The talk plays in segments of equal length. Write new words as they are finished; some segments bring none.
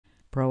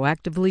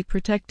proactively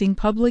protecting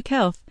public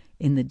health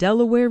in the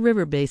Delaware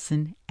River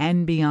Basin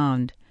and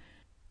beyond.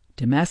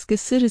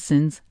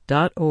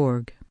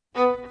 DamascusCitizens.org.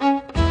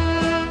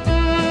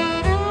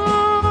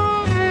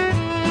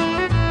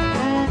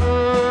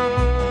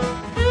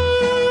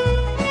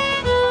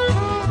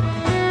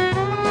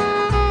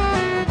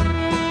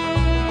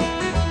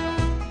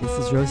 This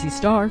is Rosie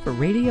Starr for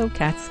Radio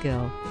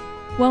Catskill.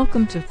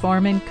 Welcome to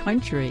Farm and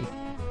Country,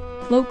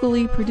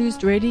 locally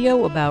produced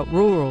radio about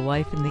rural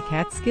life in the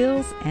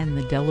Catskills and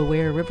the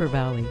Delaware River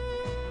Valley.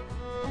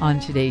 On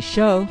today's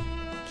show,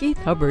 Keith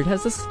Hubbard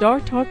has a Star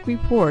Talk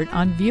report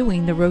on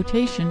viewing the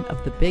rotation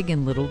of the Big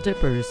and Little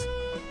Dippers.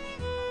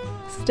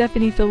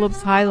 Stephanie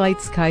Phillips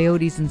highlights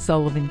coyotes in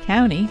Sullivan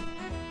County.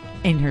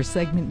 In her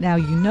segment Now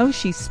You Know,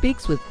 she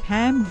speaks with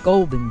Pam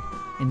Golban,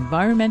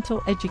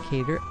 environmental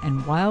educator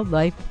and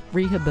wildlife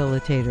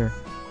rehabilitator.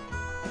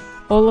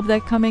 All of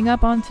that coming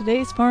up on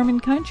today's Farm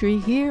and Country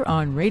here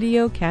on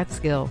Radio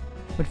Catskill.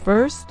 But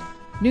first,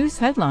 news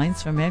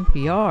headlines from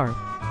NPR.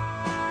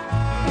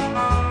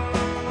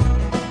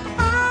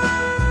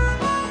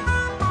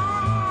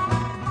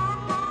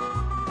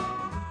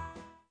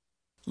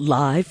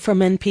 Live from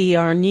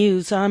NPR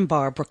News, I'm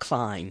Barbara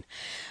Klein.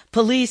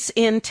 Police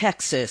in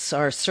Texas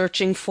are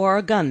searching for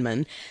a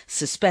gunman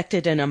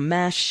suspected in a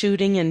mass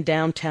shooting in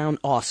downtown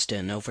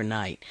Austin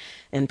overnight.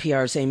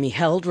 NPR's Amy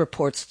Held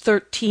reports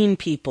 13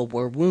 people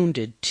were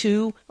wounded.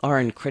 2 are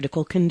in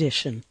critical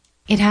condition.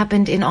 It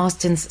happened in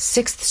Austin's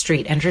 6th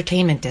Street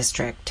Entertainment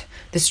District.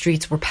 The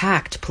streets were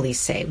packed, police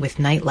say, with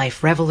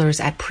nightlife revelers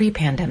at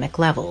pre-pandemic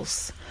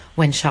levels,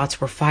 when shots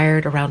were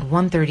fired around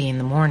 1:30 in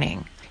the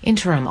morning.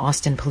 Interim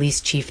Austin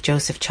Police Chief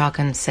Joseph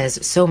Chacon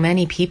says so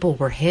many people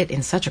were hit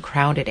in such a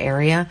crowded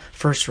area,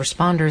 first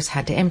responders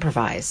had to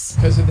improvise.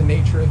 Because of the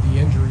nature of the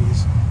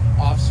injuries,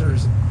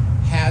 officers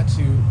had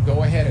to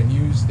go ahead and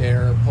use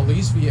their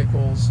police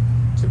vehicles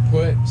to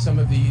put some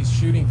of these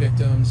shooting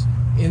victims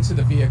into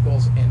the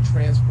vehicles and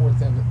transport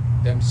them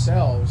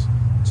themselves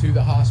to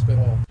the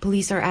hospital.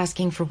 Police are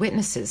asking for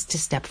witnesses to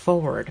step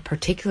forward,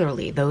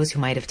 particularly those who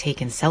might have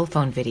taken cell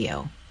phone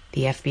video.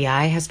 The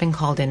FBI has been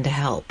called in to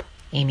help.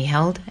 Amy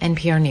Held,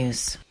 NPR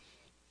News.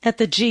 At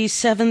the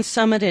G7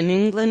 summit in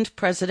England,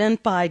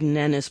 President Biden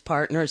and his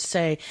partners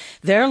say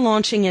they're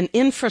launching an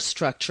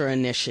infrastructure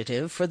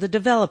initiative for the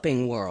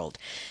developing world.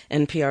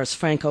 NPR's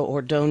Franco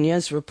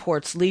Ordonez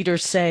reports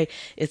leaders say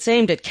it's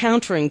aimed at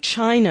countering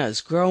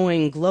China's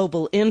growing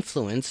global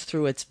influence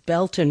through its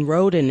Belt and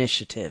Road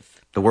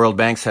Initiative. The World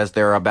Bank says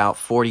there are about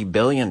 $40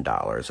 billion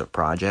of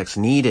projects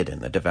needed in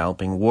the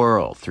developing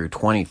world through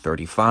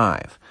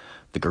 2035.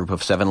 The group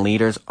of 7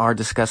 leaders are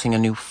discussing a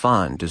new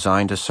fund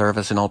designed to serve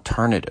as an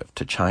alternative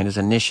to China's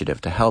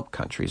initiative to help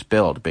countries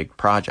build big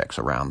projects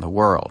around the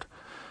world.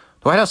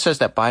 The White House says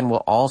that Biden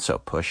will also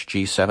push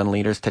G7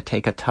 leaders to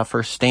take a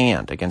tougher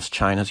stand against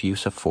China's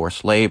use of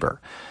forced labor.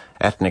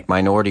 Ethnic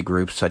minority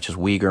groups such as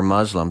Uyghur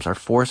Muslims are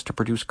forced to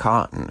produce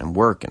cotton and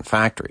work in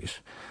factories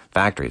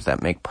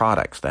that make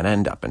products that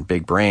end up in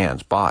big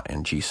brands bought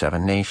in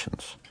G7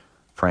 nations.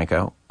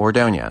 Franco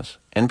Ordonez,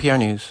 NPR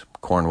News,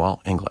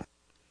 Cornwall, England.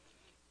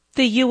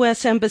 The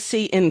U.S.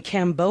 Embassy in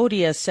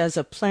Cambodia says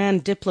a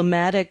planned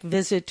diplomatic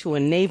visit to a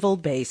naval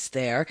base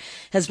there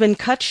has been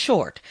cut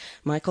short.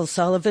 Michael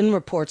Sullivan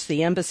reports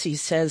the embassy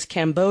says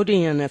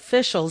Cambodian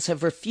officials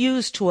have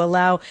refused to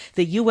allow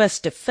the U.S.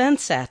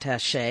 defense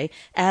attaché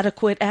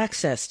adequate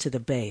access to the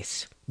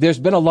base. There's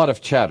been a lot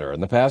of chatter in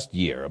the past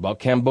year about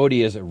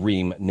Cambodia's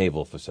Ream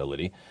naval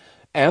facility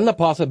and the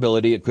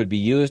possibility it could be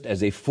used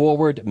as a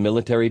forward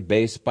military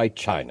base by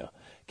China,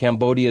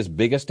 Cambodia's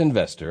biggest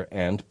investor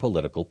and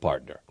political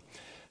partner.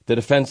 The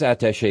defense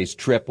attaché's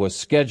trip was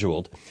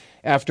scheduled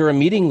after a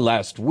meeting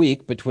last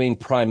week between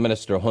Prime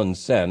Minister Hun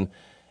Sen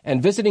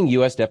and visiting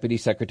U.S. Deputy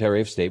Secretary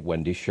of State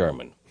Wendy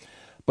Sherman.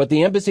 But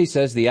the embassy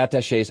says the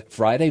attaché's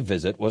Friday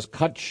visit was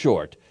cut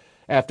short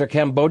after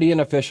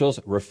Cambodian officials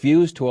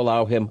refused to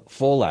allow him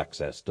full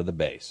access to the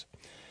base.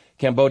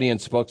 Cambodian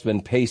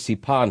spokesman Phay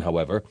Sipan,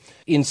 however,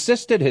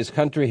 insisted his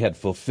country had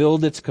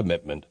fulfilled its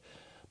commitment,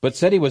 but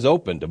said he was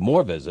open to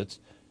more visits.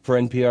 For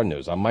NPR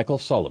News, I'm Michael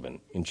Sullivan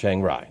in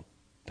Chiang Rai,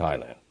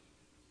 Thailand.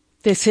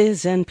 This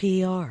is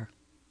NPR.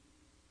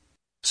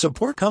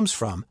 Support comes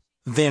from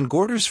Van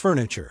Gorder's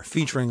Furniture,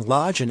 featuring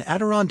lodge and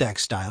Adirondack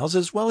styles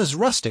as well as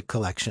rustic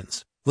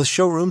collections, with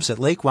showrooms at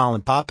Lake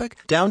Wallenpaupack,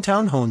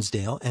 downtown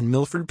Honesdale, and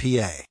Milford,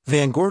 PA.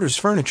 Van Gorder's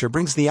Furniture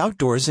brings the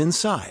outdoors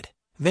inside.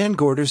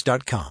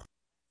 VanGorders.com.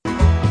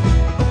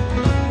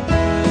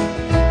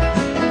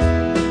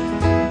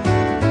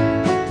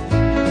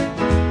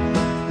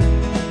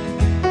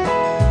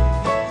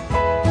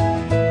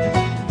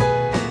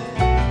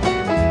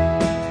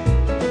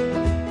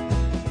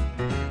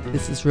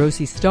 This is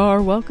Rosie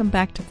Starr. Welcome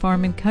back to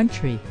Farm and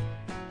Country.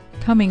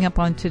 Coming up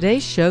on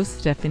today's show,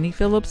 Stephanie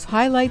Phillips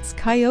highlights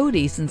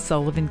coyotes in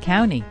Sullivan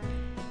County.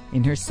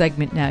 In her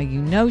segment Now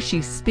You Know,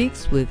 she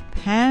speaks with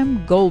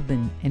Pam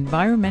Golban,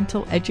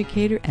 environmental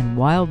educator and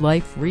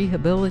wildlife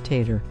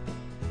rehabilitator.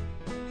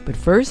 But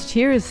first,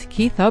 here is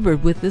Keith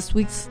Hubbard with this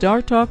week's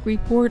Star Talk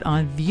report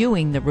on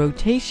viewing the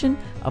rotation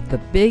of the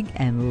Big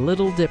and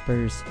Little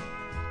Dippers.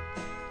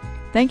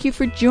 Thank you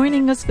for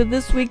joining us for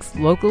this week's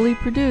locally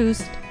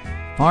produced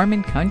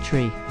Farm &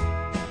 Country.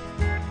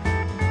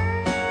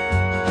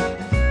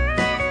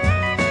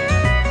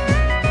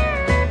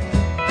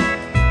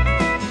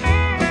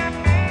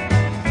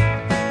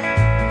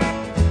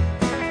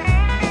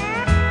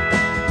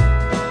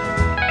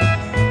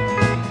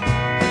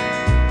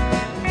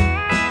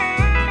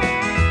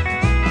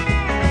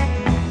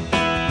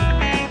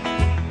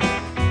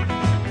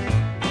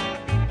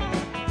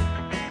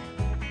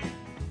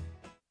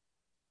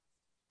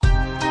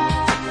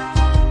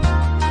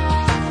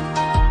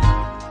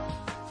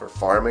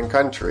 Farm &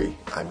 Country,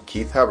 I'm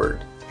Keith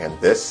Hubbard, and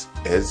this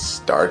is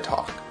Star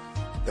Talk.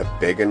 The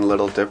Big and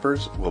Little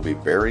Dippers will be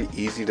very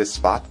easy to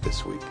spot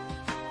this week.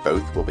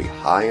 Both will be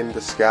high in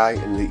the sky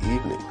in the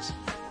evenings.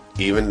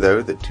 Even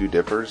though the two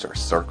dippers are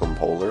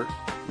circumpolar,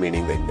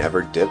 meaning they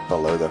never dip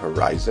below the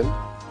horizon,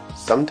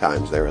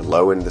 sometimes they are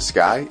low in the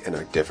sky and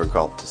are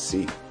difficult to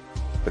see.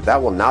 But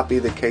that will not be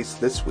the case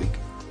this week.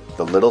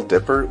 The Little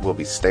Dipper will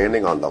be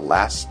standing on the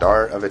last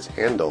star of its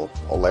handle,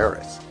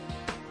 Polaris.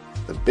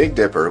 The Big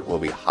Dipper will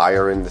be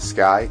higher in the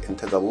sky and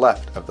to the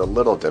left of the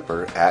Little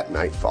Dipper at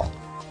nightfall.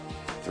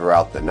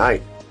 Throughout the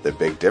night, the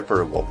Big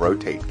Dipper will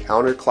rotate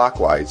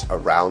counterclockwise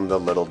around the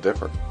Little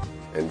Dipper.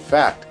 In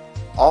fact,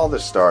 all the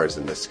stars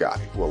in the sky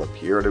will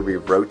appear to be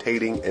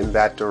rotating in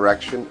that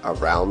direction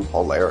around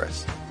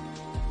Polaris.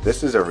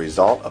 This is a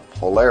result of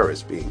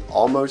Polaris being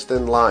almost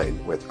in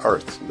line with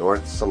Earth's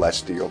north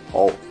celestial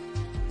pole.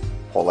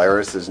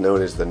 Polaris is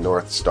known as the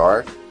North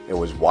Star and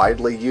was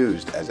widely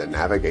used as a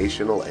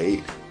navigational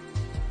aid.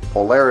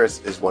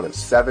 Polaris is one of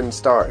 7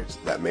 stars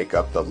that make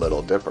up the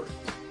Little Dipper.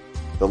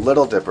 The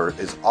Little Dipper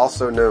is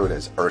also known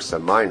as Ursa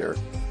Minor,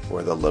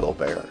 or the Little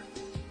Bear.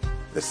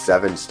 The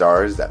 7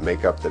 stars that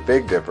make up the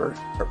Big Dipper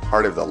are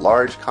part of the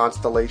large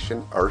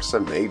constellation Ursa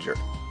Major,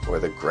 or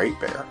the Great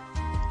Bear.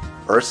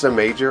 Ursa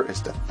Major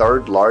is the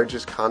 3rd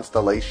largest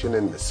constellation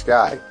in the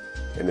sky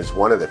and is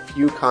one of the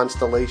few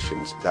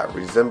constellations that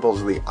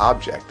resembles the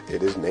object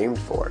it is named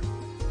for.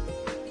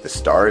 The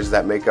stars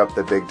that make up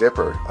the Big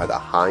Dipper are the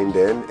hind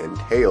end and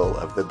tail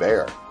of the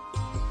bear.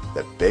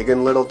 The Big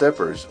and Little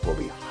Dippers will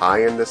be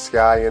high in the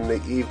sky in the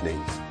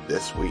evenings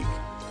this week.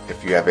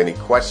 If you have any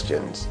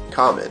questions,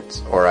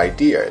 comments, or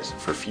ideas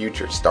for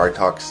future Star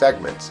Talk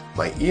segments,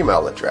 my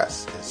email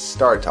address is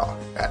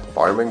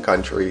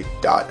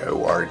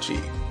startalk@farmandcountry.org.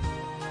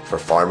 For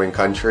Farm &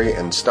 Country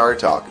and Star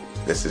Talk,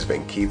 this has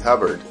been Keith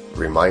Hubbard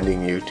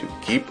reminding you to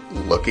keep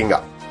looking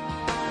up.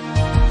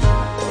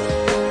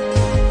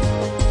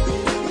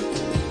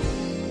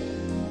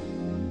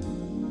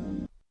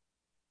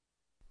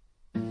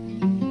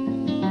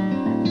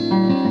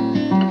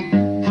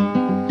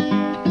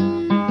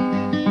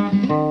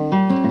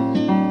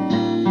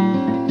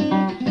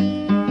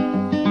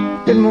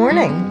 Good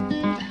morning.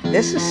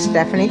 This is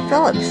Stephanie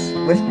Phillips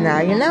with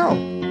Now You Know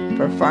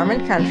for Farm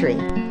 & Country.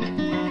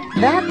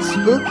 That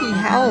spooky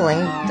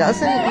howling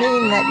doesn't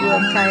mean that you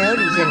have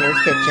coyotes in your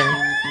kitchen,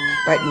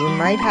 but you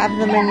might have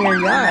them in your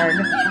yard.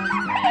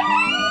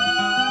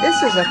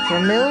 This is a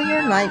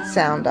familiar night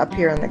sound up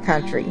here in the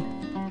country.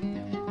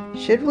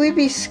 Should we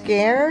be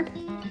scared?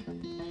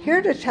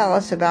 Here to tell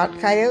us about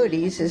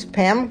coyotes is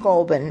Pam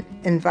Golban,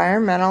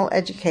 environmental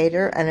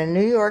educator and a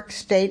New York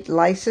State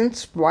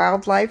licensed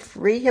wildlife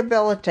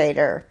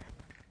rehabilitator.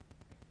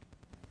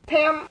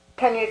 Pam,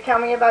 can you tell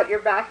me about your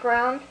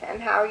background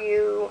and how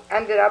you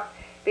ended up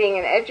being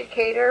an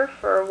educator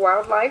for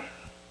wildlife?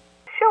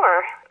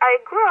 Sure. I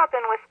grew up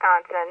in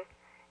Wisconsin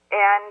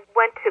and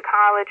went to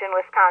college in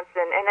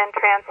Wisconsin and then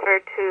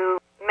transferred to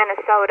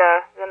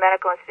Minnesota, the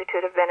Medical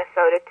Institute of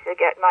Minnesota, to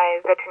get my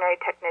veterinary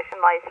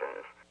technician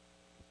license.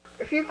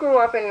 If you grew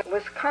up in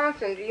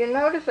Wisconsin, do you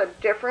notice a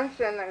difference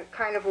in the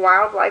kind of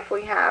wildlife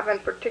we have, and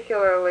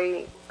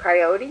particularly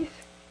coyotes,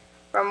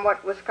 from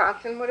what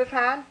Wisconsin would have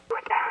had?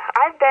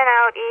 I've been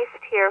out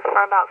east here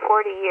for about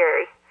 40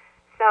 years,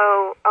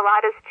 so a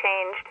lot has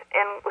changed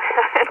in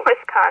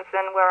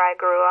Wisconsin where I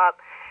grew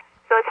up.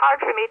 So it's hard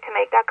for me to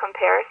make that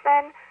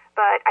comparison,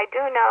 but I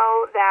do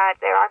know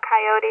that there are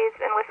coyotes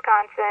in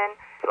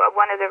Wisconsin.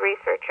 One of the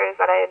researchers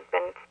that I had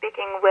been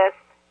speaking with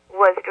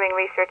was doing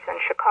research in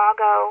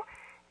Chicago.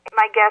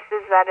 My guess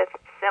is that it's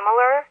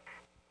similar.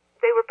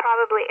 They were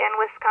probably in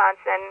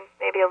Wisconsin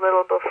maybe a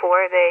little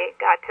before they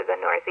got to the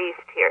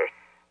Northeast here.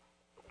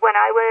 When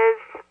I was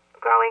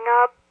growing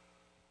up,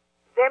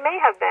 there may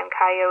have been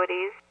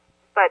coyotes,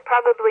 but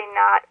probably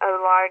not a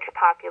large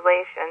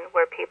population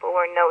where people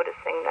were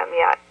noticing them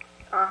yet.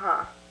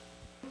 Uh-huh.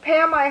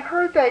 Pam, I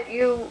heard that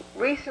you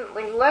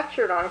recently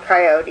lectured on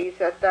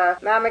coyotes at the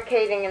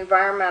Mamakating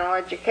Environmental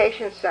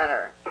Education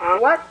Center.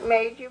 Mm-hmm. What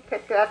made you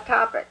pick that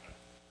topic?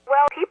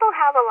 Well, people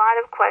have a lot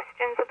of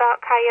questions about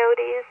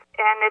coyotes,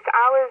 and it's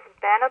always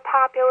been a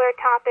popular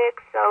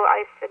topic, so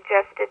I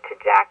suggested to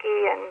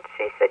Jackie, and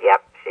she said,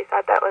 yep, she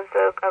thought that was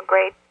a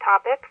great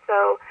topic.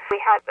 So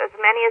we had as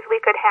many as we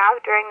could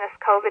have during this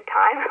COVID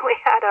time. We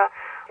had a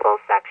full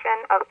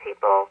section of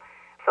people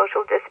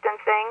social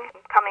distancing,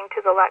 coming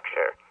to the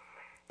lecture.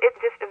 It's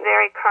just a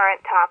very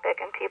current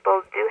topic, and people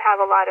do have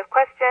a lot of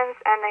questions,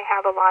 and they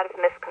have a lot of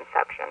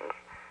misconceptions.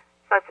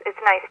 So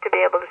it's nice to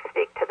be able to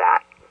speak to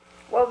that.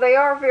 Well, they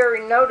are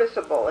very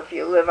noticeable if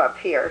you live up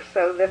here,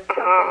 so that's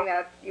something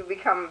that you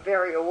become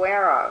very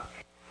aware of.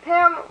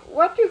 Pam,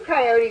 what do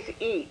coyotes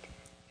eat,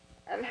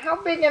 and how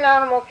big an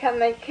animal can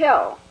they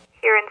kill?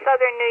 Here in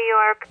southern New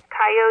York,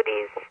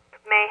 coyotes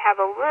may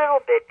have a little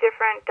bit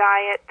different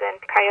diet than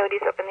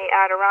coyotes up in the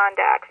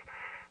Adirondacks.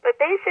 But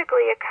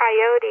basically, a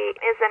coyote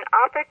is an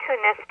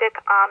opportunistic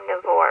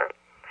omnivore.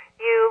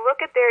 You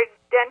look at their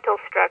dental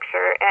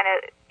structure,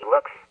 and it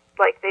looks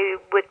like they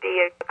would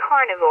be a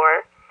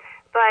carnivore,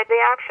 but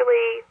they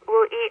actually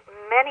will eat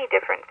many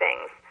different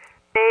things.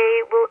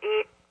 They will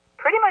eat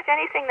pretty much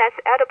anything that's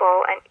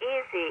edible and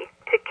easy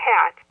to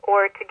catch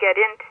or to get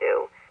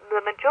into.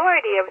 The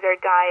majority of their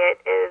diet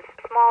is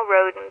small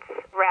rodents,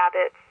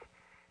 rabbits,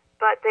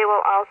 but they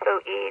will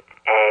also eat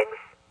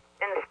eggs.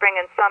 In the spring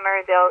and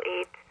summer, they'll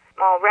eat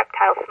small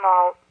reptiles,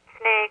 small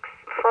snakes,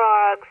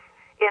 frogs.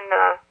 In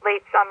the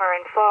late summer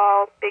and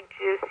fall, big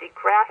juicy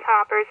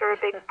grasshoppers are a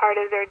big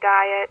part of their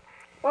diet.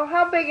 Well,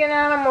 how big an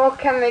animal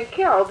can they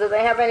kill? Do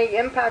they have any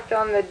impact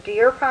on the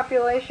deer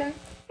population?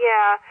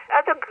 Yeah,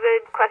 that's a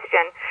good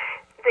question.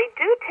 They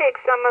do take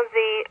some of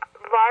the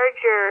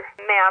larger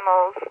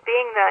mammals.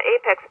 Being the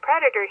apex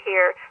predator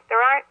here, there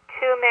aren't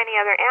too many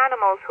other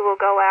animals who will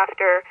go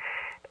after,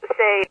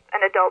 say,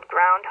 an adult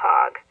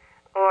groundhog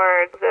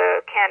or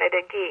the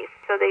Canada geese.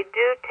 So they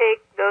do take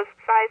those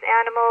size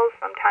animals.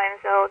 Sometimes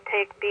they'll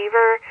take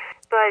beaver.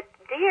 But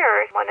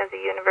deer, one of the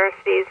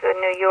universities in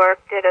New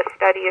York did a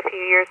study a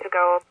few years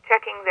ago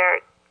checking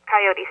their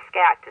coyote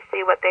scat to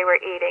see what they were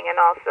eating and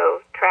also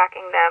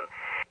tracking them.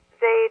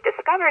 They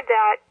discovered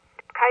that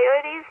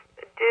coyotes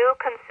do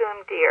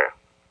consume deer.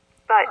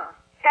 But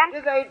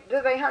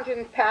do they hunt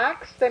in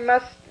packs?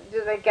 Do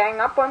they gang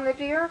up on the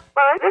deer?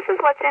 Well, this is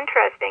what's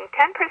interesting.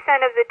 10%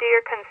 of the deer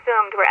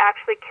consumed were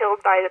actually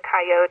killed by the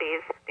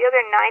coyotes. The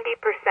other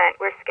 90%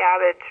 were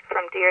scavenged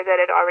from deer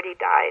that had already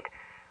died,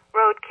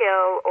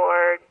 roadkill,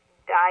 or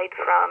died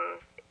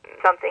from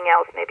something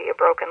else, maybe a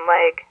broken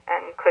leg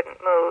and couldn't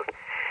move.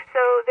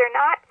 So they're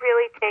not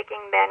really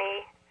taking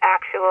many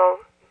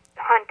actual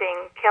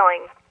hunting,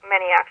 killing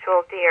many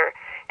actual deer.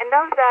 And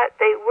those that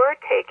they were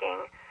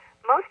taking,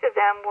 most of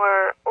them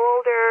were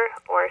older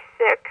or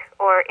sick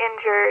or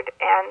injured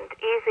and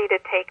easy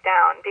to take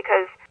down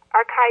because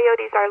our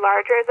coyotes are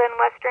larger than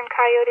western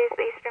coyotes.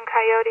 The eastern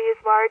coyote is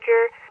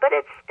larger, but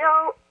it's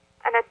still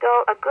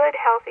a good,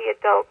 healthy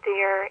adult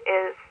deer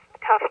is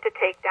tough to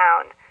take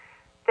down.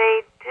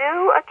 They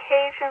do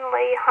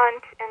occasionally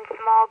hunt in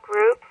small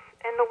groups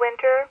in the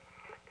winter,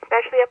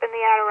 especially up in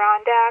the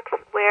Adirondacks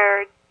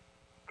where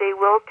they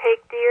will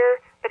take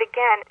deer. But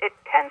again, it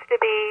tends to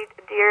be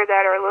deer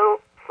that are a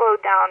little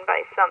slowed down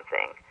by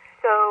something.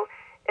 So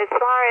as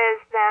far as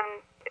them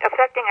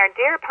affecting our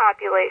deer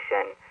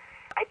population,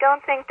 I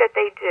don't think that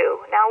they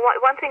do. Now,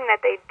 one thing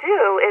that they do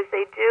is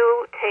they do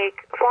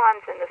take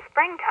fawns in the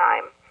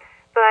springtime,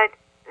 but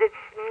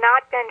it's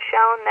not been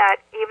shown that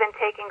even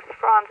taking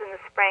fawns in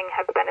the spring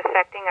has been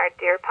affecting our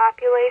deer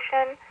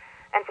population.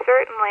 And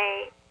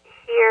certainly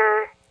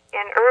here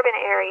in urban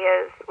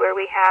areas where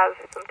we have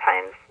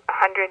sometimes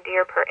 100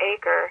 deer per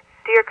acre,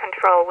 deer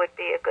control would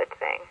be a good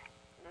thing.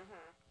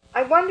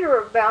 I wonder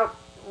about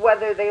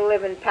whether they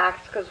live in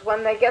packs, because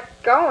when they get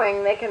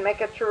going, they can make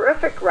a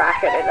terrific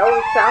racket. It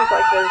always sounds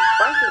like there's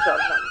bunches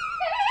of them.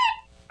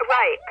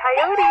 Right.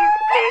 Coyotes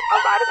make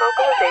a lot of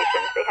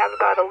vocalizations. They have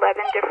about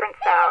 11 different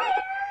sounds.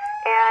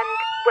 And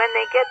when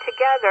they get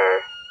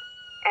together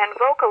and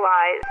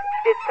vocalize,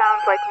 it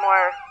sounds like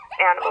more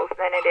animals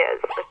than it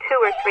is. So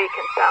 2 or 3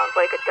 can sound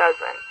like a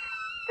dozen.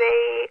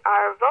 They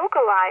are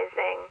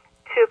vocalizing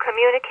to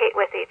communicate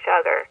with each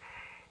other.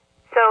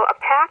 So a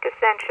pack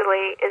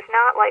essentially is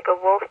not like a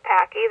wolf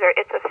pack either.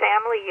 It's a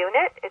family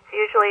unit. It's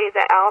usually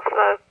the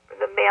alpha,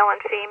 the male and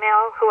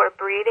female who are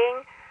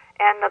breeding,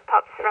 and the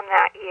pups from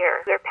that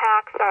year. Their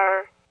packs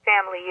are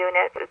family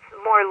units. It's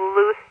more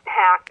loose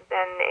pack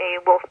than a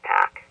wolf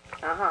pack.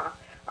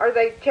 Are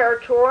they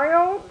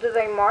territorial? Do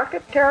they mark a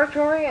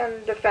territory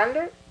and defend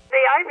it?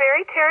 They are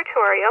very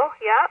territorial,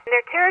 yeah. And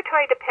their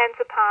territory depends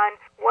upon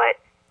what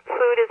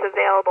food is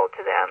available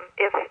to them.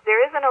 If there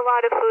isn't a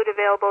lot of food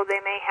available, they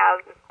may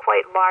have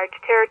quite large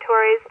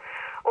territories,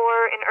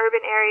 or in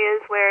urban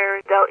areas where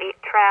they'll eat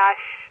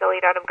trash, they'll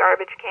eat out of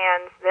garbage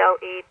cans,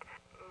 they'll eat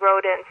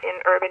rodents in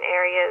urban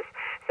areas.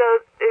 So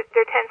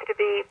there tends to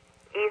be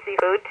easy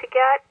food to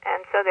get,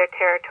 and so their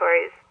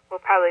territories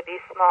will probably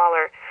be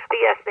smaller. But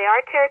yes, they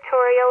are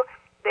territorial.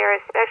 They're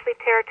especially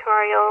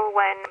territorial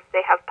when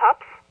they have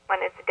pups,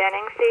 when it's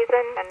denning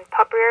season and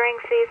pup rearing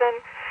season.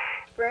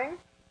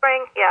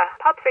 Spring, yeah.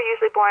 Pups are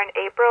usually born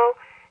April,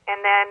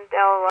 and then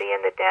they'll be in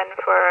the den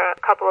for a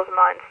couple of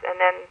months, and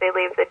then they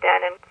leave the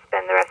den and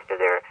spend the rest of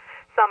their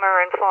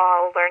summer and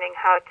fall learning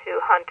how to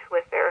hunt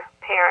with their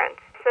parents.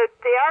 So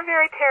they are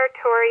very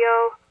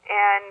territorial,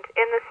 and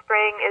in the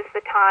spring is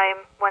the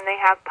time when they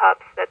have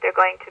pups that they're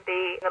going to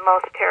be the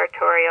most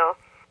territorial.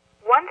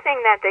 One thing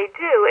that they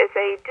do is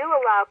they do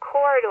allow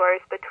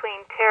corridors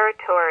between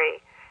territory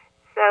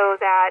so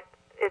that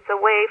it's a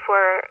way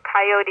for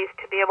coyotes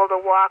to be able to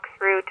walk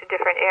through to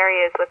different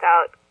areas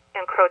without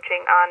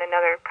encroaching on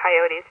another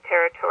coyote's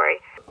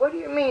territory. What do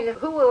you mean?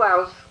 Who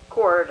allows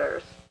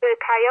corridors? The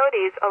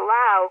coyotes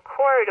allow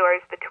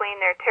corridors between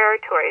their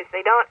territories.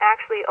 They don't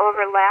actually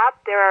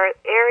overlap. There are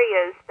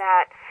areas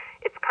that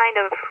it's kind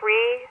of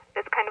free.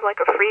 It's kind of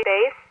like a free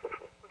base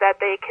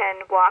that they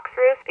can walk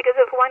through. Because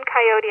if one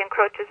coyote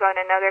encroaches on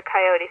another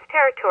coyote's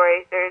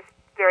territory, there's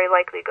very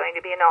likely going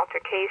to be an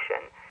altercation.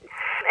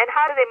 And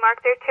how do they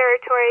mark their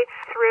territory?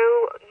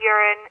 Through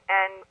urine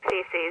and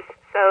feces.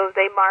 So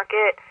they mark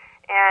it,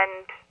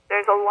 and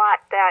there's a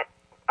lot that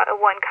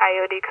one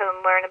coyote can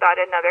learn about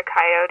another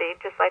coyote,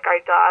 just like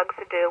our dogs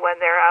do when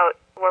they're out.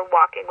 We're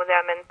walking with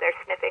them and they're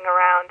sniffing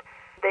around.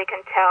 They can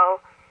tell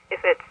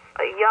if it's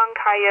a young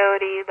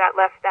coyote that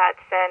left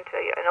that scent,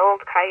 an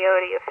old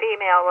coyote, a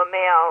female, a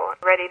male,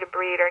 ready to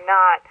breed or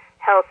not,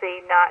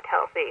 healthy, not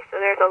healthy.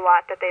 So there's a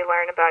lot that they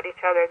learn about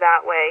each other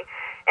that way.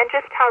 And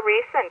just how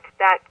recent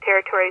that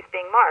territory is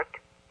being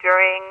marked.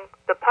 During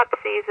the pup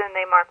season,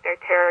 they mark their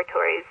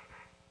territories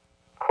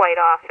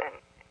quite often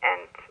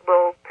and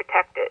will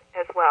protect it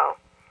as well.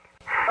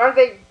 Are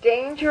they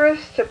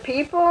dangerous to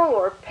people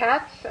or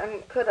pets?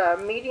 And could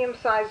a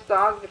medium-sized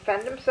dog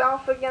defend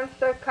himself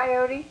against a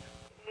coyote?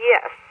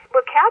 Yes.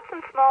 Well, cats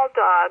and small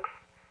dogs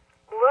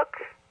look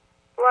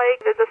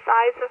like they're the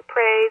size of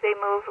prey. They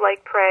move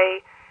like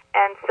prey.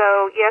 And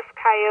so, yes,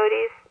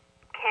 coyotes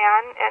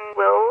can and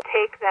will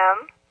take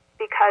them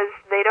because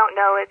they don't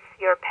know it's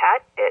your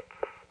pet. It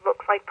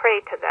looks like prey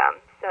to them,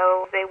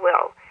 so they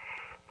will.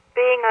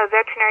 Being a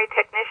veterinary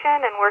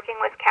technician and working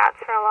with cats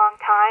for a long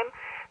time,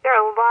 there are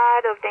a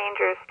lot of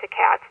dangers to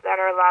cats that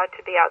are allowed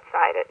to be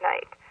outside at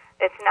night.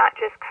 It's not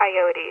just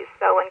coyotes.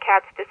 So when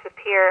cats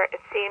disappear,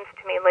 it seems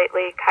to me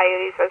lately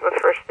coyotes are the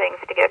first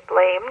things to get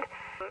blamed.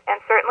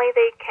 And certainly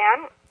they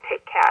can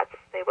take cats.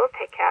 They will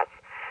take cats.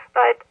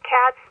 But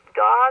cats,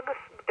 dogs,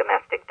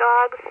 domestic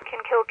dogs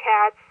can kill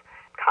cats.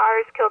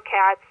 Cars kill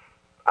cats.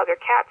 Other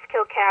cats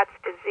kill cats.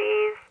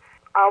 Disease.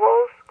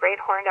 Owls,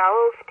 great horned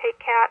owls take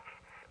cats.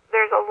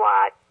 There's a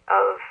lot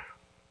of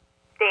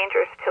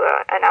dangers to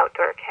an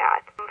outdoor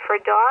cat. For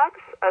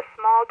dogs, a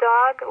small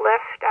dog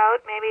left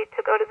out maybe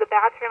to go to the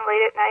bathroom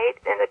late at night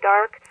in the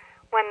dark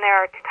when there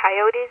are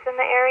coyotes in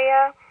the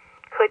area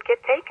could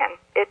get taken.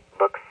 It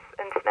looks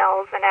and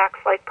smells and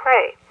acts like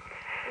prey.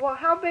 Well,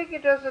 how big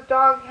does a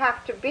dog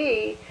have to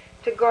be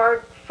to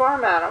guard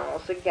farm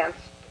animals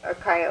against a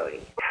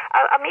coyote?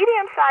 A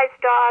medium-sized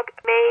dog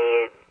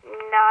may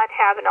not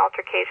have an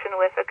altercation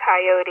with a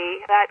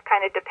coyote. That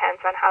kind of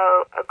depends on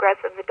how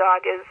aggressive the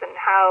dog is and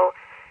how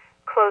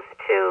close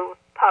to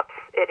pups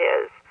it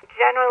is.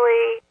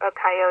 Generally, a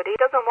coyote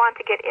doesn't want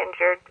to get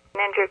injured.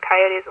 An injured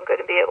coyote isn't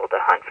going to be able to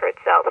hunt for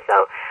itself.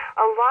 So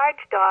a large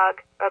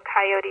dog, a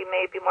coyote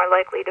may be more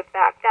likely to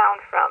back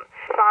down from.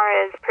 As far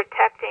as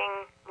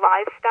protecting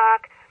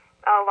livestock,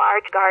 a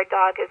large guard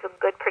dog is a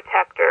good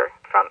protector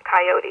from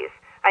coyotes.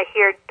 I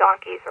hear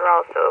donkeys are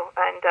also,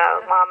 and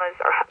llamas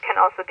can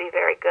also be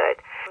very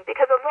good.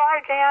 Because a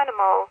large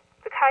animal,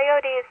 the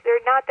coyotes,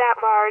 they're not that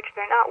large.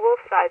 They're not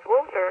wolf size.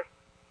 Wolves are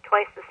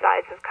twice the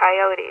size of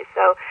coyotes.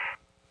 So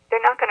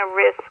they're not going to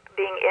risk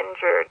being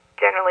injured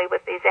generally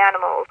with these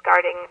animals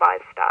guarding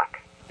livestock.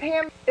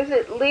 Pam, is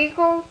it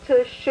legal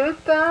to shoot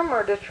them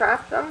or to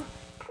trap them?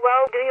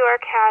 Well, New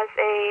York has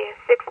a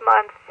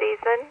 6-month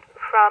season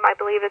from, I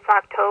believe it's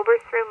October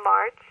through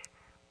March,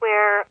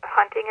 where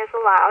hunting is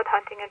allowed,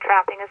 hunting and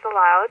trapping is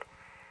allowed.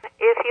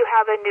 If you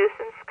have a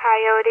nuisance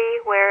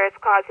coyote where it's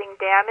causing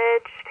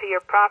damage to your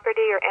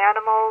property or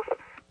animals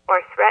or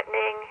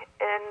threatening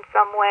in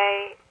some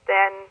way,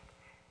 then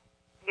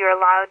you're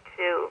allowed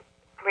to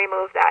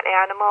remove that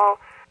animal.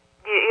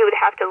 You would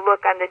have to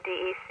look on the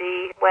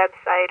DEC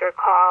website or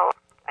call.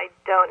 I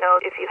don't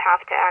know if you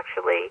have to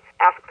actually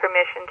ask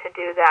permission to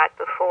do that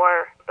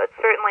before, but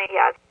certainly,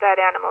 yeah, that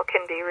animal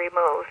can be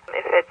removed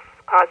if it's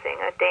causing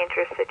a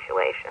dangerous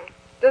situation.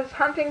 Does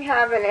hunting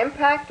have an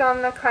impact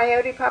on the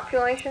coyote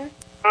population?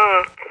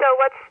 So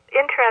what's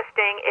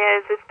interesting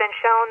is it's been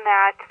shown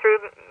that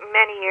through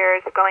many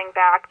years, going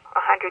back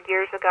 100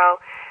 years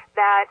ago,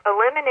 that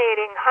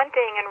eliminating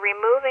hunting and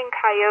removing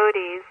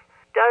coyotes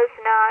does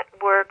not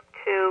work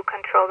to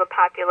control the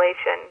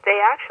population. They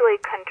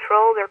actually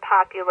control their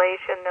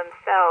population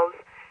themselves.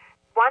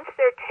 Once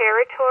their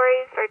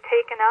territories are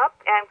taken up,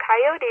 and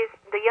coyotes,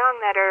 the young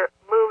that are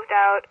moved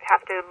out,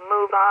 have to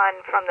move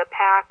on from the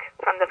pack,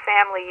 from the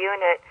family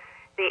unit,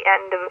 the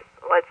end of,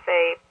 let's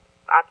say,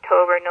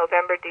 October,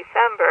 November,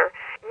 December.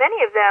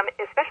 Many of them,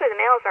 especially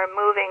the males, are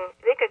moving.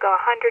 They could go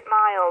 100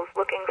 miles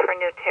looking for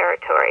new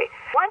territory.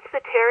 Once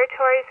the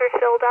territories are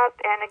filled up,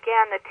 and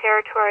again, the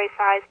territory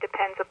size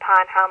depends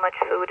upon how much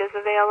food is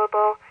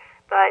available,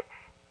 but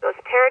those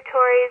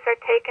territories are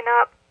taken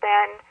up,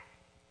 then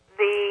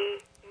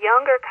the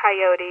younger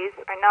coyotes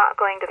are not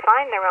going to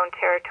find their own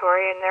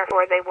territory, and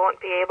therefore they won't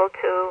be able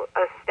to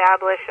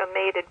establish a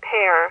mated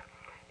pair,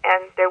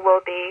 and there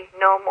will be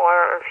no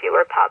more or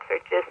fewer pups, or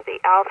just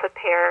the alpha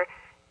pair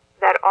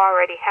that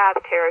already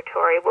have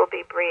territory will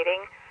be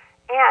breeding,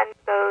 and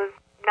those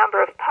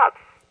number of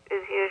pups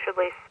is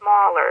usually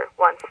smaller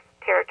once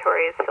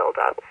territory is filled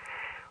up.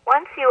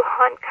 Once you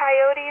hunt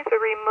coyotes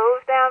or remove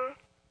them,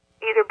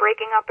 either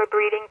breaking up a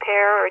breeding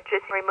pair or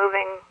just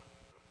removing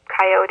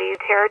coyote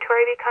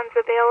territory becomes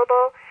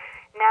available,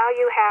 now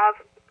you have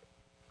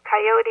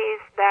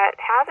coyotes that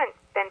haven't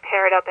been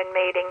paired up and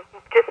mating,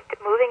 just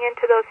moving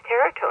into those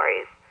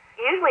territories.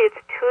 Usually it's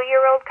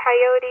 2-year-old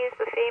coyotes,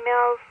 the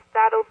females,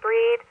 that'll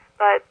breed,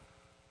 but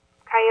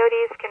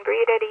coyotes can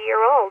breed at a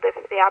year old if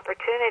the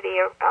opportunity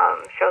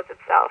shows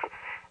itself.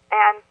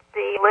 And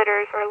the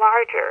litters are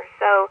larger,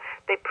 so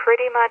they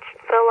pretty much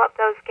fill up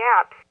those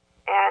gaps,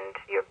 and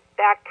you're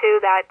back to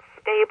that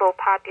stable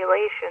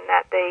population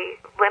that they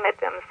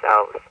limit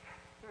themselves.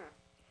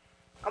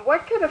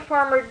 What could a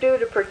farmer do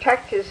to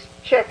protect his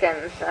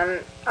chickens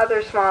and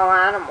other small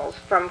animals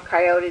from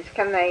coyotes?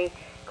 Can they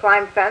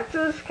climb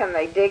fences? Can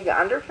they dig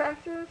under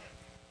fences?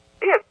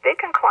 Yeah, they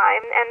can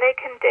climb and they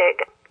can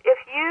dig. If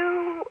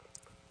you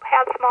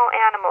have small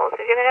animals,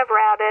 if you're going to have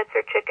rabbits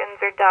or chickens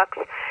or ducks,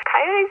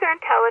 coyotes are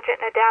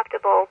intelligent and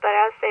adaptable, but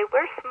as I say,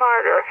 we're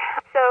smarter.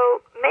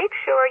 So make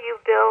sure you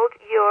build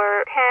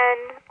your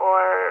pen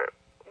or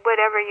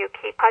whatever you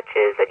keep,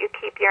 hutches that you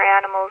keep your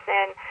animals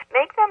in.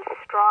 Make them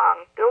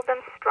strong. Build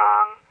them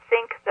strong.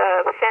 Sink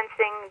the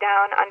fencing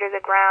down under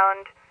the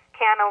ground.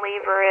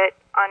 Cantilever it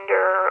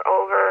under,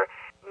 over.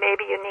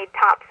 Maybe you need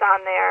tops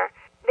on there.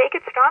 Make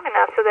it strong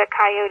enough so that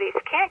coyotes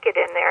can't get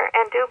in there,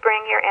 and do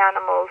bring your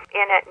animals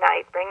in at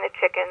night. Bring the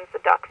chickens,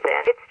 the ducks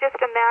in. It's just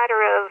a matter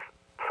of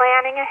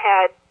planning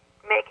ahead,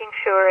 making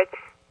sure it's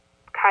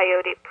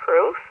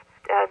coyote-proof.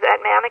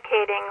 At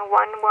mammicating,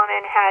 one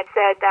woman had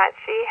said that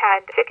she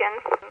had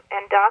chickens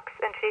and ducks,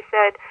 and she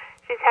said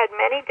she's had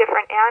many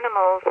different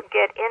animals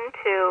get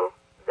into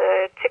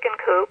the chicken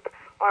coop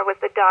or with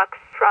the ducks,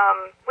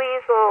 from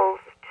weasels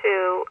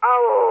to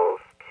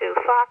owls to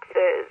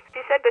foxes.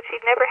 She said, but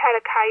she'd never had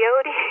a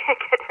coyote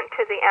get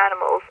into the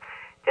animals.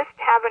 Just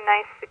have a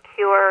nice,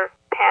 secure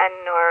pen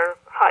or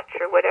hutch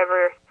or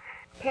whatever.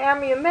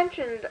 Pam, you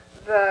mentioned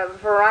the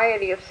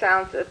variety of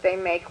sounds that they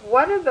make.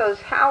 What do those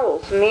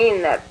howls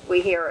mean that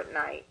we hear at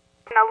night?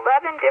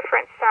 11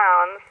 different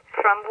sounds,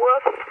 from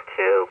woofs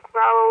to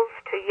growls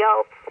to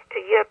yelps to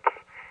yips.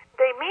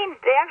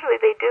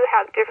 They do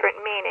have different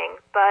meaning,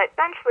 but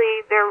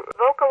essentially they're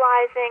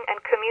vocalizing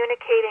and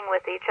communicating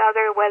with each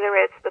other, whether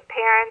it's the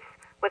parents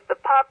with the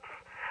pups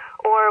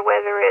or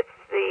whether it's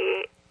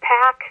the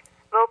pack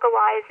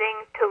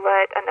vocalizing to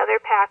let another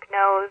pack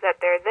know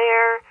that they're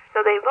there.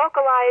 So they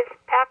vocalize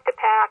pack to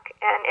pack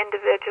and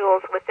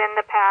individuals within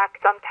the pack.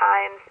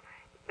 Sometimes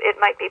it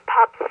might be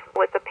pups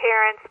with the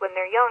parents when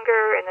they're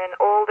younger, and then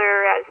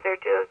older as they're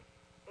just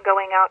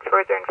going out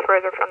further and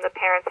further from the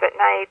parents at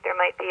night. There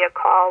might be a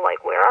call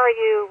like, where are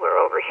you? We're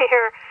over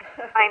here,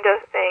 kind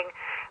of thing.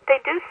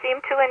 They do seem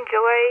to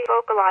enjoy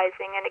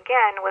vocalizing, and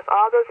again, with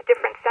all those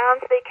different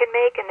sounds they can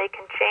make, and they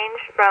can change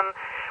from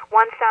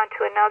one sound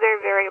to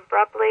another very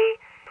abruptly.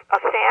 A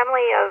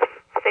family of,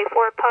 say,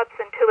 4 pups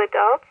and 2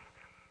 adults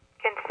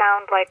can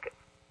sound like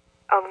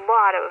a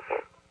lot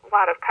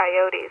of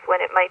coyotes when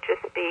it might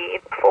just be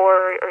 4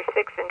 or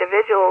 6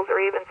 individuals,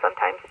 or even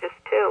sometimes just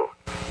 2.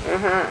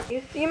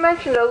 Mm-hmm. You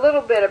mentioned a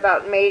little bit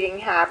about mating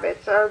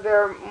habits. Are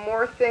there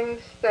more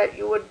things that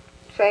you would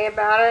say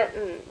about it,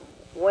 and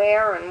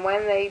where and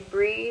when they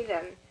breed,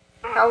 and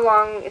how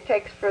long it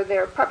takes for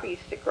their puppies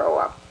to grow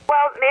up?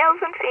 Well,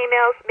 males and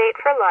females mate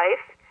for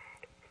life.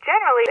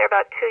 Generally, they're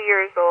about 2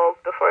 years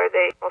old before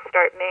they will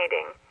start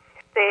mating.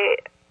 They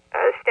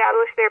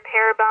establish their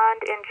pair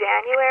bond in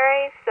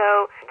January,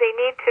 so they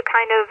need to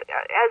kind of,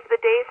 as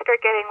the days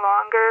start getting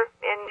longer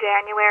in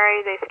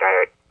January, they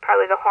start,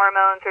 probably the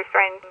hormones are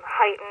starting to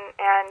heighten,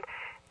 and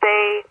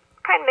they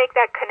kind of make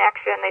that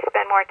connection. They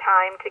spend more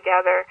time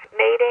together.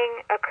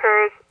 Mating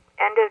occurs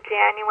end of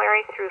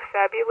January through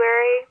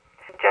February.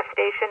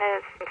 Gestation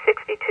is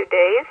 62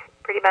 days,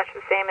 pretty much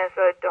the same as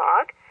a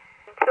dog.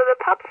 So the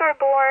pups are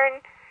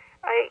born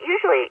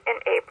usually in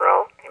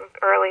April,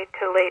 early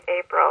to late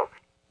April.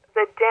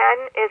 The den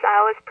is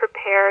always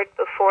prepared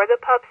before the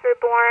pups are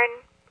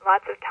born.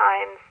 Lots of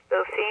times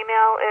the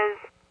female is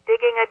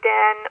digging a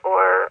den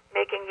or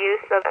making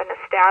use of an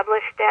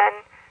established den.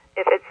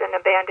 If it's an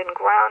abandoned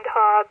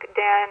groundhog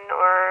den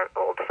or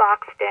old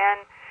fox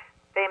den,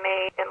 they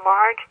may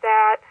enlarge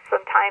that.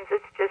 Sometimes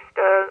it's just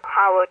a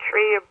hollow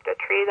tree, a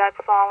tree that's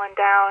fallen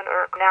down,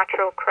 or a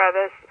natural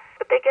crevice.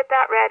 But they get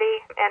that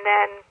ready, and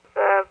then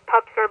the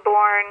pups are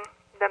born.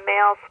 The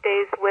male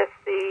stays with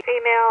the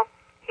female.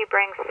 He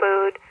brings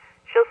food.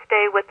 She'll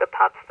stay with the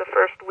pups the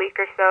first week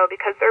or so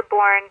because they're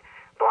born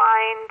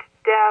blind,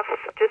 deaf,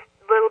 just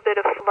a little bit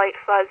of light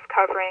fuzz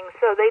covering,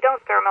 so they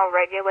don't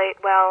thermoregulate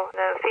well.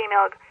 The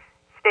female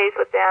stays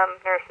with them,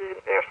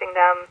 nursing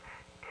them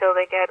till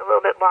they get a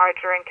little bit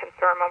larger and can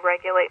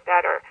thermoregulate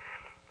better.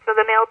 So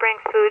the male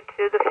brings food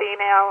to the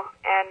female,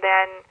 and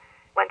then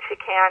when she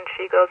can,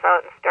 she goes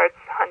out and starts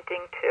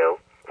hunting too.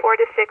 4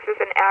 to 6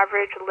 is an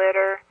average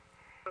litter.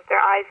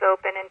 Their eyes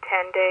open in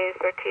 10 days.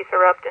 Their teeth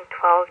erupt in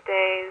 12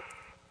 days.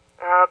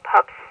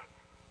 Pups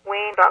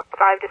wean about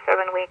 5 to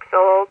 7 weeks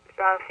old.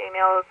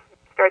 Females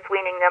starts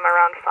weaning them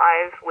around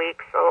 5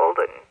 weeks old,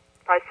 and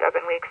by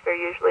 7 weeks they're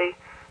usually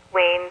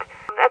weaned.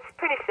 That's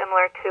pretty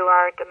similar to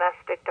our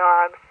domestic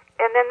dogs.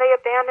 And then they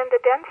abandon the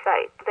den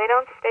site. They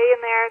don't stay in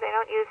there. They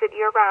don't use it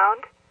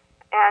year-round.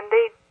 And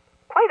they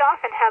quite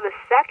often have a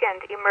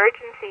second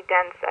emergency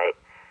den site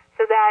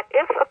so that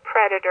if a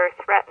predator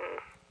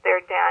threatens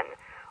their den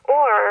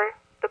or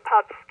the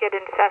pups get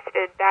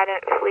infested, bad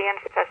flea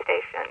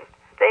infestation,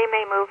 they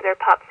may move their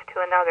pups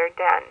to another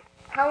den.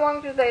 How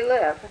long do they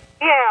live?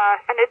 Yeah,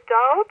 an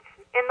adult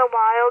in the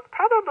wild,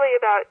 probably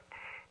about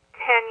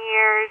 10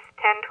 years,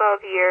 10,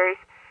 12 years.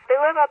 They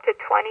live up to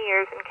 20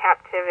 years in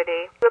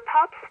captivity. The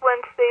pups,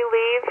 once they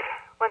leave,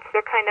 once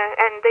they're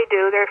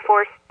they're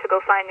forced to go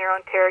find their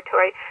own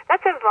territory.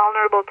 That's a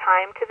vulnerable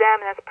time to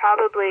them, and that's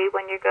probably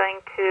when you're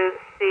going to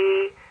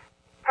see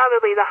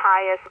probably the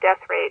highest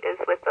death rate is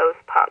with those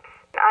pups.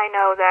 I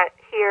know that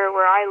here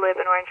where I live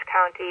in Orange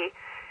County,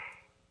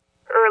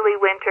 early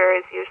winter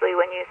is usually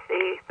when you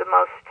see the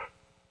most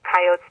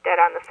coyotes dead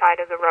on the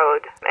side of the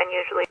road, and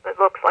usually it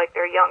looks like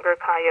they're younger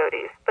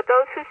coyotes. But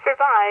those who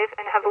survive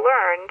and have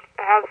learned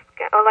have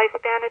a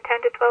lifespan of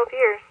 10 to 12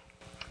 years.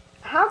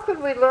 How could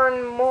we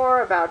learn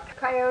more about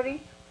coyotes?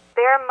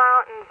 Bear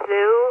Mountain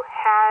Zoo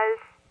has,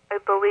 I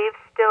believe,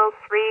 still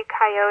 3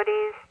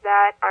 coyotes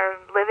that are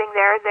living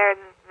there. They're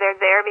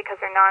there because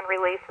they're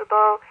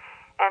non-releasable,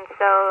 and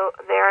so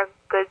they're a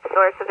good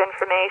source of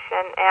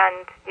information,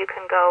 and you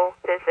can go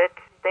visit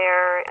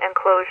their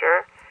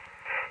enclosure.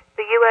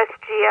 The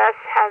USGS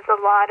has a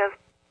lot of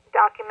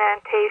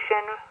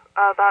documentation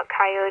about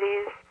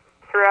coyotes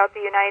throughout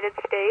the United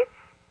States.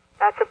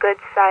 That's a good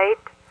site.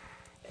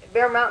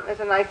 Bear Mountain is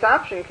a nice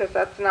option because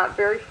that's not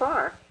very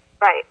far.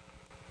 Right.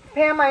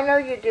 Pam, I know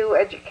you do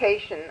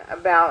education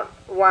about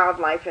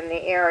wildlife in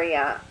the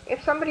area.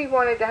 If somebody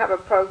wanted to have a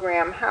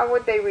program, how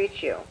would they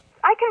reach you?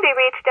 I can be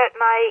reached at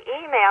my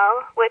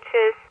email, which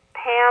is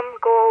Pam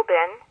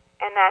Golbin,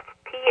 and that's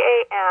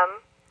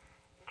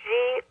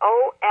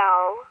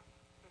PAMGOL,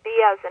 B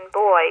as in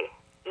boy,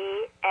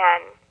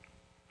 EN,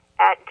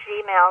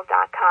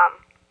 @gmail.com.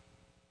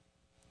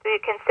 So you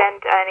can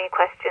send any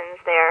questions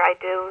there. I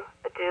do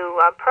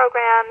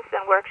programs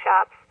and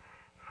workshops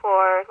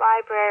for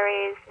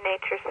libraries,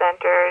 nature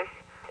centers,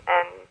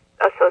 and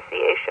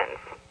associations.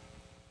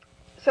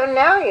 So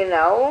now you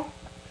know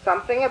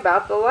something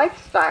about the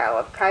lifestyle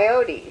of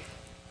coyotes.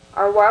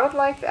 Our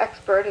wildlife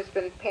expert has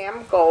been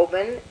Pam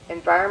Golbin,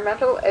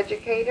 environmental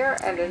educator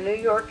and a New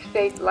York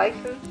State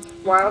licensed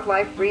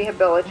wildlife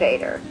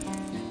rehabilitator.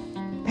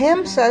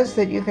 Pam says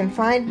that you can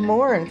find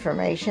more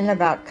information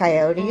about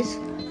coyotes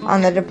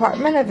on the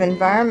Department of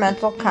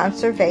Environmental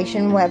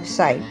Conservation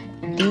website,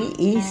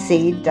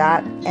 dec.ny.gov.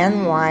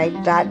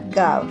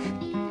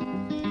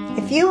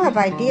 If you have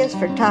ideas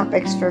for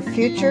topics for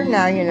future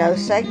Now You Know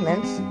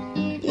segments,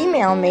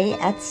 email me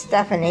at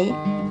Stephanie,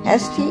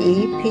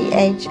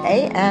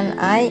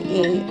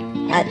 STEPHANIE,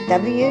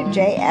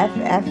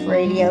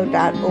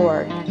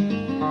 @WJFFradio.org.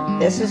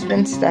 This has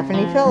been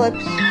Stephanie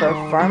Phillips for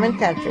Farm &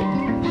 Country.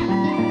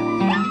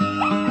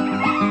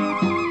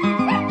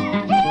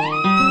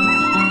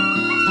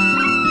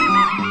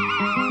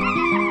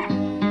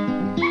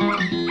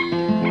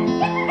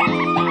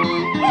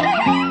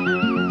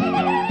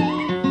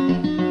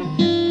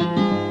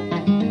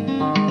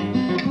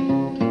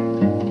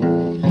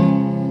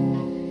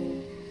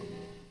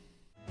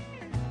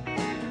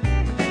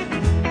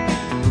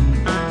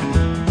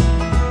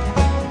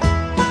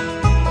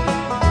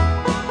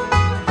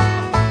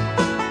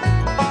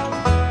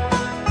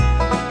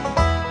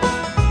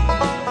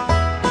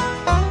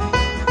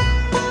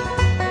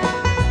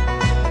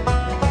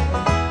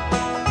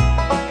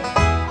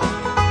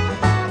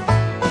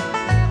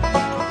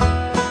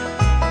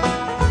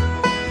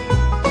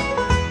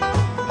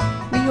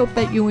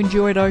 That you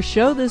enjoyed our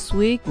show this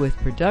week with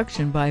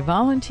production by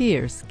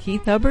volunteers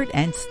Keith Hubbard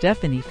and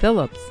Stephanie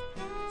Phillips.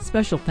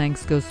 Special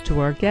thanks goes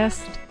to our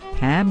guest,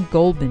 Pam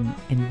Golbin,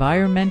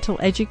 environmental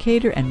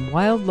educator and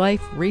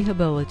wildlife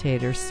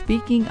rehabilitator,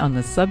 speaking on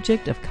the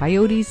subject of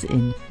coyotes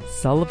in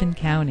Sullivan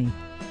County.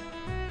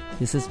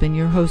 This has been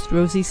your host,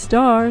 Rosie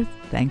Starr.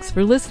 Thanks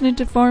for listening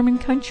to Farm &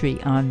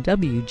 Country on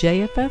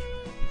WJFF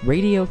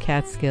Radio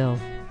Catskill.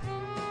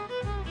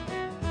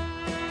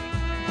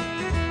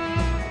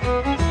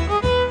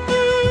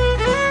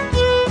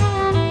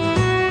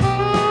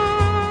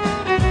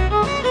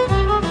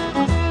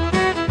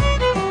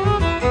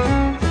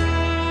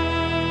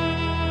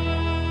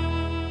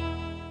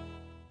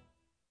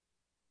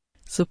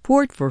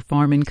 Support for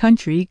Farm &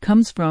 Country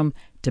comes from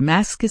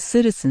Damascus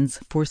Citizens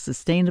for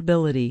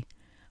Sustainability,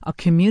 a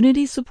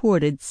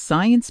community-supported,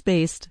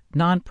 science-based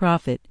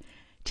nonprofit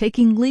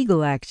taking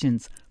legal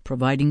actions,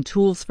 providing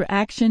tools for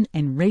action,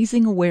 and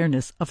raising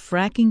awareness of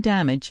fracking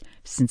damage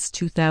since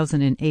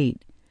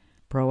 2008.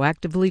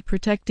 proactively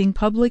protecting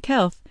public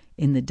health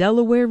in the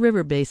Delaware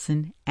River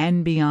Basin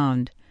and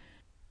beyond.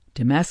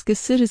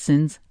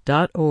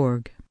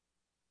 DamascusCitizens.org.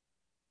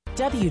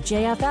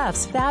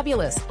 WJFF's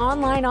fabulous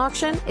online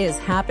auction is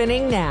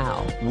happening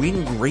now.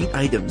 Win great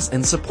items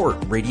and support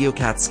Radio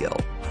Catskill.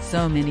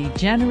 So many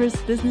generous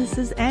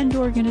businesses and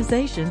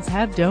organizations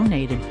have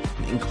donated,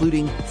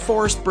 including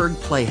Forestburg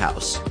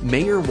Playhouse,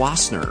 Mayor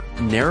Wassner,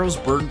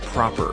 Narrowsburg Proper,